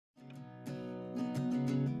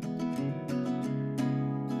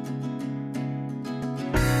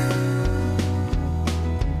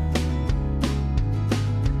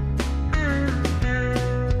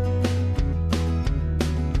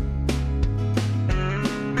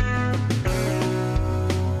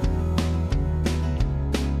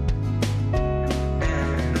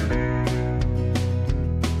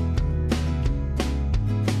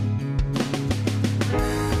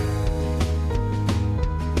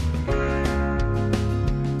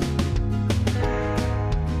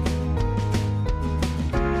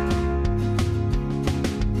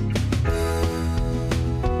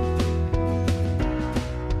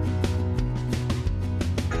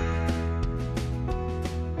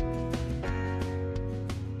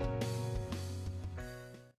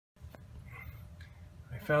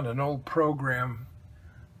found an old program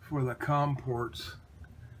for the COM ports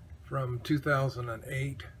from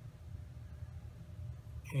 2008,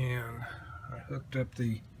 and I hooked up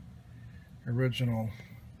the original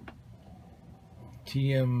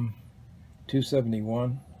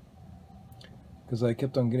TM-271 because I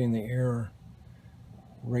kept on getting the error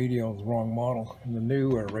radio, the wrong model. And the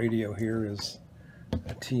new radio here is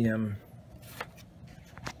a TM-281.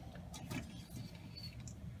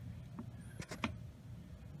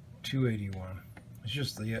 It's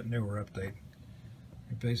just the yet newer update.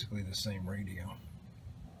 They're basically the same radio.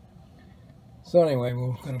 So anyway,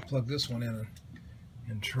 we're going to plug this one in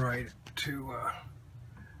and try to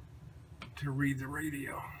read the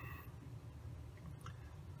radio.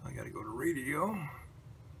 I got to go to radio.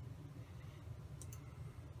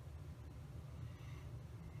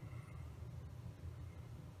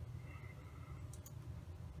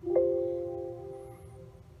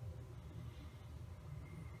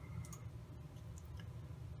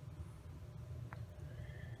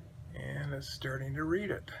 And it's starting to read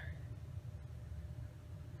it.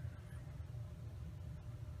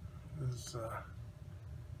 This is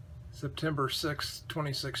September 6th,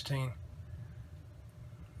 2016.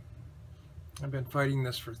 I've been fighting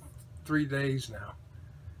this for 3 days now,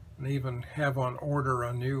 and I even have on order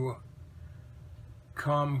a new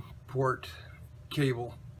COM port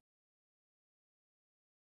cable.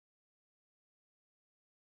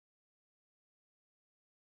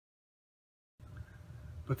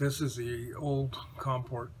 But this is the old COM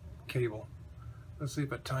port cable. Let's see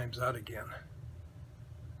if it times out again.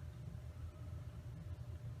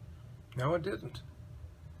 No, it didn't.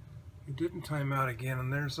 It didn't time out again,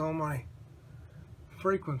 and there's all my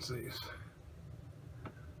frequencies.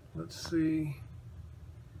 Let's see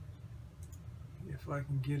if I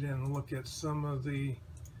can get in and look at some of the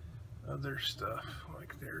other stuff.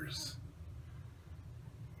 Like there's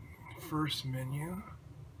first menu.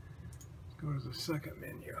 Let's go to the second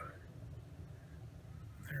menu.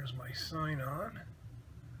 There's my sign on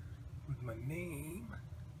with my name.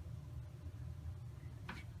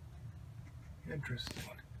 Interesting.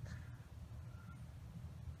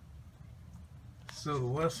 So the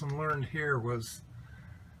lesson learned here was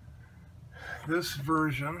this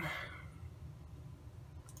version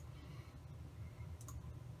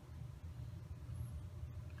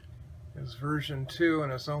is version 2,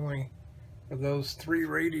 and it's only for those 3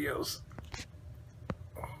 radios.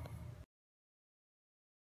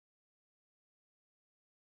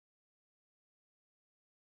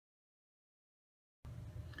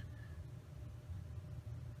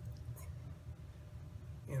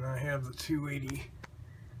 And I have the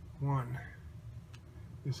 281.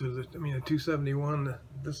 This is, the 271.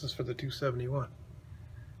 This is for the 271.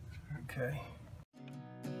 Okay.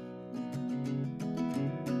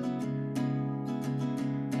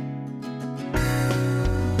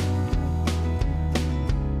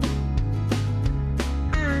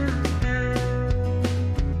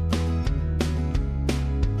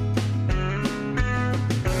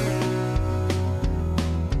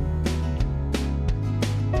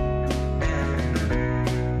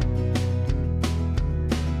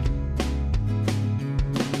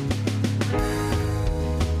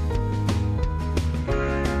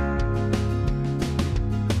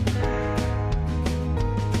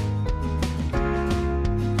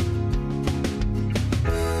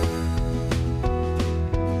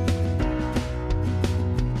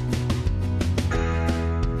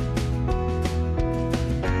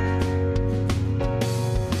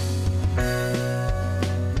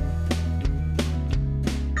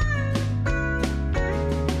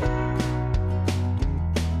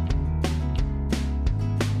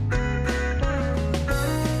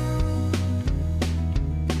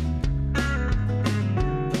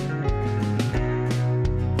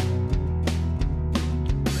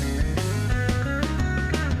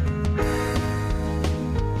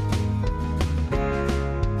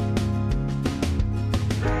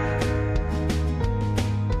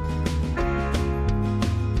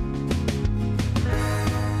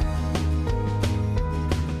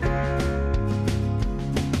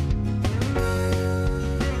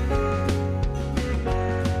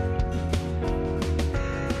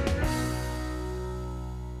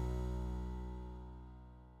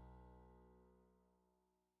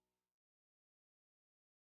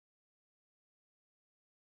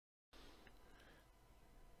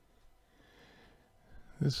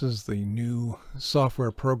 This is the new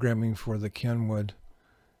software programming for the Kenwood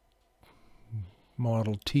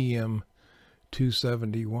model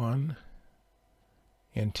TM-271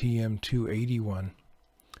 and TM-281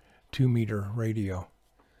 2-meter radio.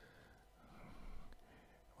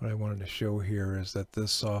 what I wanted to show here is that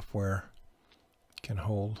this software can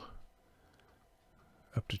hold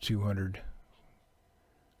up to 200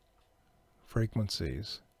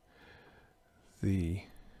 frequencies. The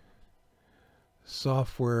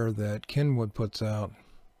software that Kenwood puts out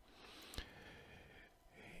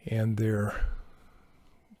and their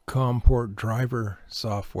COM port driver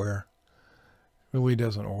software really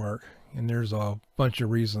doesn't work, and there's a bunch of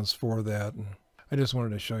reasons for that, and I just wanted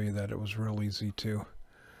to show you that it was real easy to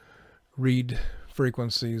read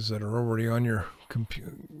frequencies that are already on your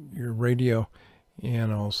radio,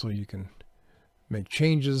 and also you can make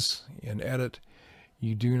changes and edit.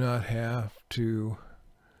 You do not have to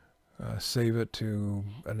save it to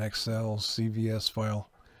an Excel CVS file.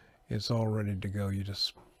 It's all ready to go. You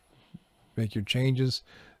just make your changes,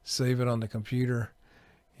 save it on the computer,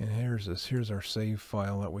 and here's our save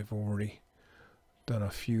file that we've already done a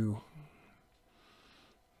few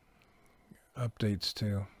updates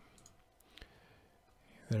to.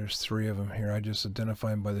 There's 3 of them here. I just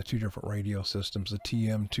identified them by the 2 different radio systems, the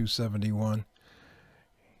TM-271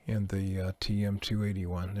 and the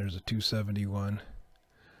TM-281. There's a 271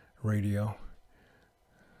 radio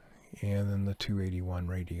and then the 281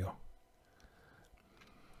 radio.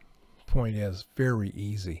 Point is, very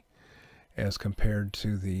easy as compared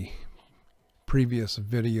to the previous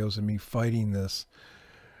videos of me fighting this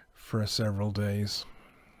for several days.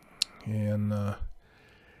 And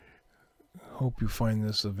hope you find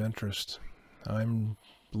this of interest. I'm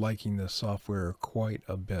liking this software quite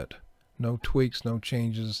a bit. No tweaks, no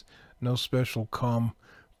changes, no special COM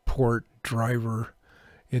port driver.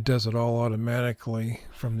 It does it all automatically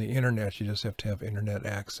from the internet. You just have to have internet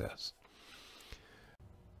access.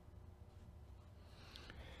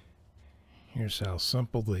 Here's how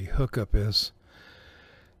simple the hookup is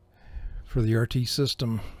for the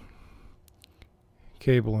rtSystems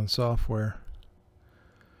cable and software.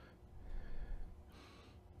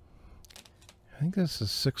 I think this is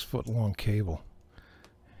 6-foot long cable,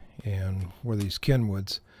 and where these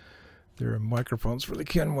Kenwoods, there are microphones for the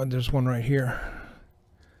Kenwood. There's one right here.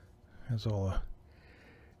 Has all the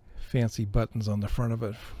fancy buttons on the front of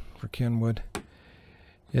it for Kenwood.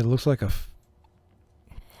 It looks like a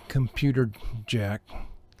computer jack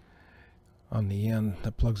on the end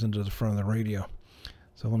that plugs into the front of the radio.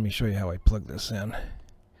 So let me show you how I plug this in,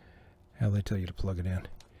 how they tell you to plug it in.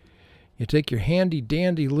 You take your handy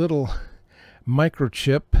dandy little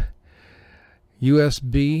microchip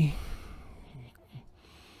USB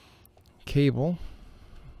cable.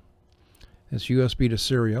 It's USB to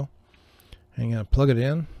serial. I'm going to plug it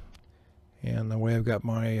in, and the way I've got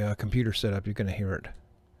my computer set up, you're going to hear it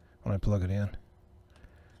when I plug it in.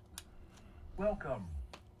 Welcome.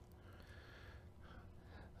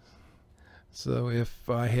 So if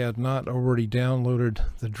I had not already downloaded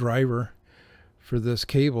the driver for this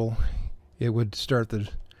cable, it would start the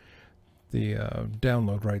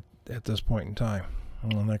download right at this point in time.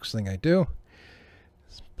 And the next thing I do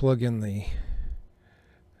is plug in the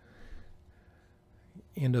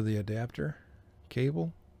end of the adapter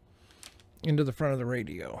cable into the front of the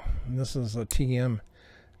radio. And this is a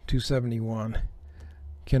TM-271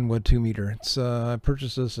 Kenwood 2-meter. It's I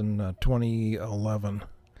purchased this in 2011.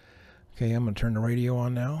 Okay, I'm going to turn the radio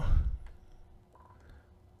on now.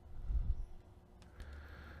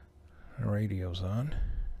 The radio's on.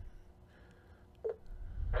 2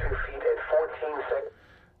 feet at 14 seconds.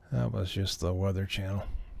 That was just the weather channel.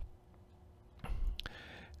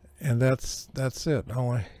 And that's it.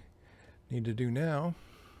 All I need to do now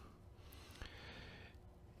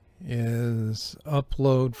is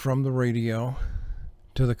upload from the radio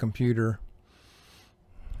to the computer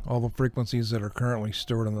all the frequencies that are currently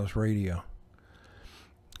stored on this radio.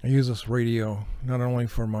 I use this radio not only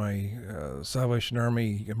for my Salvation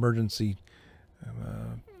Army emergency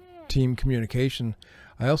team communication,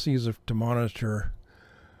 I also use it to monitor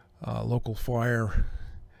local fire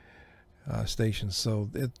stations. So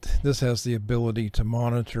this has the ability to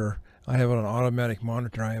monitor. I have an automatic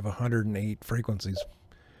monitor. I have 108 frequencies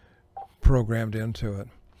programmed into it,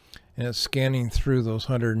 and it's scanning through those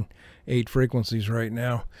 108 frequencies right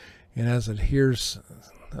now, and as it hears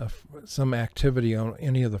some activity on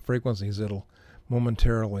any of the frequencies, it'll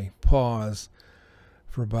momentarily pause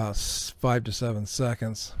for about 5 to 7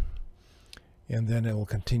 seconds, and then it will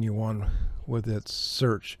continue on with its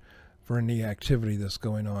search for any activity that's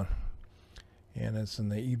going on. And it's in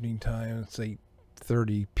the evening time. It's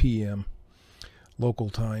 8:30 p.m. local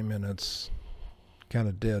time, and it's kind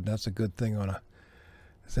of dead. That's a good thing on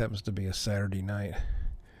this happens to be a Saturday night,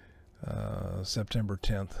 September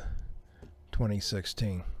 10th,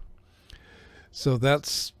 2016. So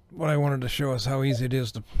that's what I wanted to show us, how easy it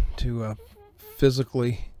is to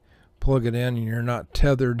physically plug it in and you're not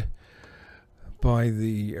tethered by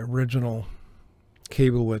the original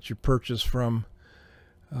cable that you purchased from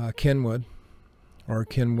Kenwood or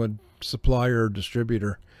Kenwood supplier or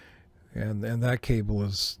distributor, and that cable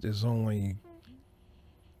is only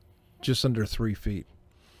just under 3 feet,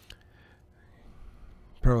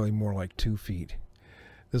 probably more like 2 feet.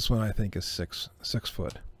 This one I think is six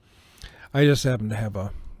foot. I just happen to have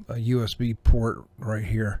a USB port right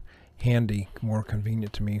here handy, more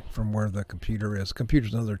convenient to me from where the computer is. The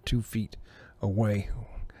computer's another 2 feet away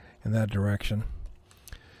in that direction.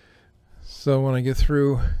 So when I get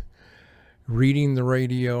through reading the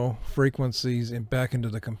radio frequencies and back into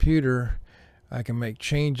the computer, I can make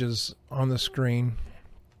changes on the screen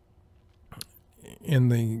in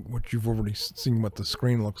the what you've already seen what the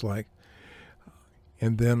screen looks like,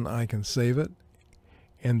 and then I can save it,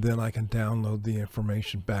 and then I can download the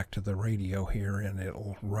information back to the radio here, and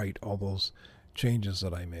it'll write all those changes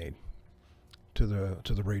that I made to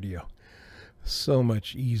the radio. So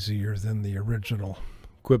much easier than the original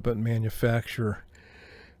equipment manufacturer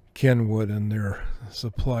Kenwood and their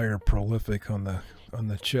supplier Prolific on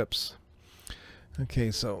the chips.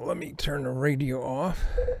 Okay, so let me turn the radio off.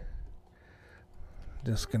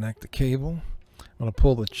 Disconnect the cable. I'm going to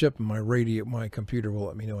pull the chip, and my computer will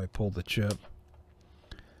let me know I pulled the chip.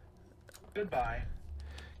 Goodbye.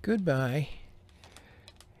 Goodbye.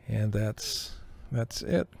 And that's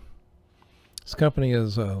it. This company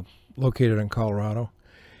is located in Colorado,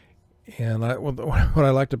 and what I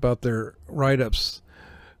liked about their write-ups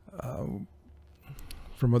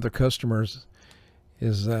from other customers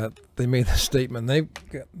is that they made the statement they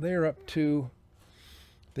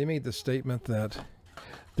made the statement that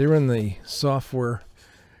they're in the software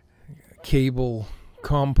cable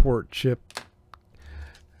COM port chip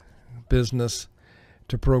business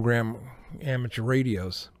to program amateur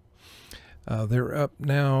radios. They're up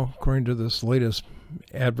now, according to this latest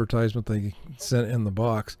advertisement they sent in the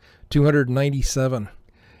box, 297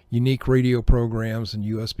 unique radio programs and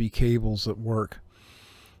USB cables that work.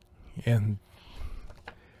 And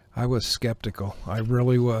I was skeptical. I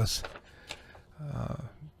really was.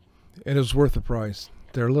 It is worth the price.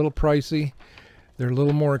 They're a little pricey. They're a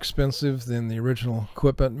little more expensive than the original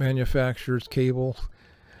equipment manufacturer's cables.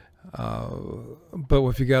 But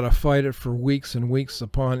if you got to fight it for weeks and weeks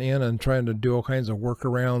upon end and trying to do all kinds of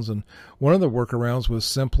workarounds, and one of the workarounds was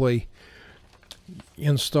simply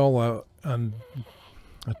install a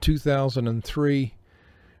 2003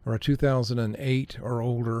 or a 2008 or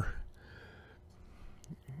older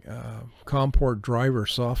COM port driver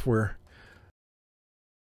software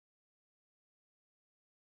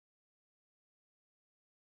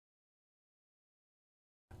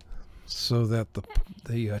so that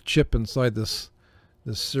the chip inside this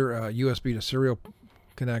USB to serial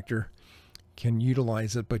connector can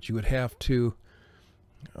utilize it, but you would have to,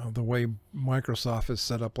 the way Microsoft is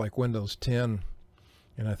set up, like Windows 10,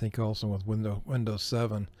 and I think also with Windows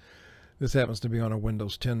 7, this happens to be on a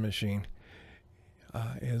Windows 10 machine,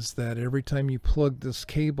 is that every time you plug this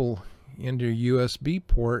cable into your USB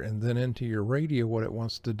port and then into your radio, what it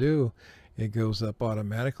wants to do, it goes up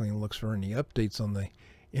automatically and looks for any updates on the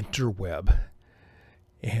interweb.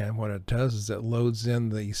 And what it does is it loads in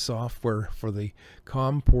the software for the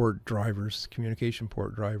COM port drivers, communication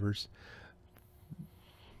port drivers,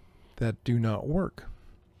 that do not work.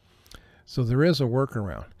 So there is a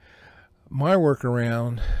workaround. My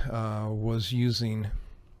workaround was using,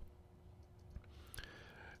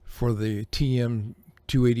 for the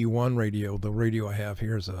TM-281 radio, the radio I have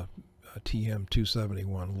here is a TM-271,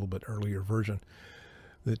 a little bit earlier version,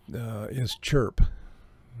 that is Chirp.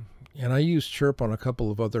 And I use Chirp on a couple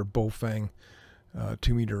of other Bofang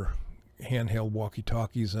 2-meter handheld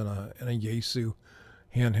walkie-talkies and a Yaesu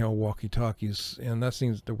handheld walkie-talkies, and that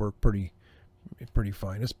seems to work pretty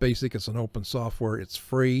fine. It's basic. It's an open software. It's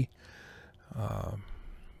free.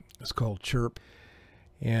 It's called Chirp,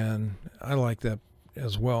 and I like that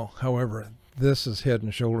as well. However, this is head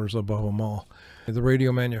and shoulders above them all. The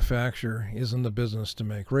radio manufacturer is in the business to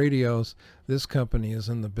make radios. This company is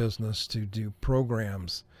in the business to do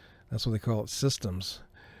programs. That's what they call it, systems.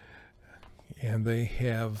 And they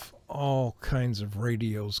have all kinds of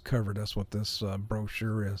radios covered. That's what this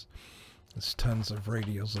brochure is. There's tons of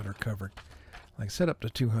radios that are covered. Like I said, up to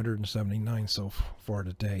 279 so far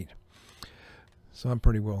to date. So I'm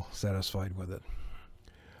pretty well satisfied with it.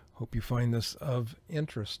 Hope you find this of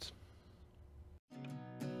interest.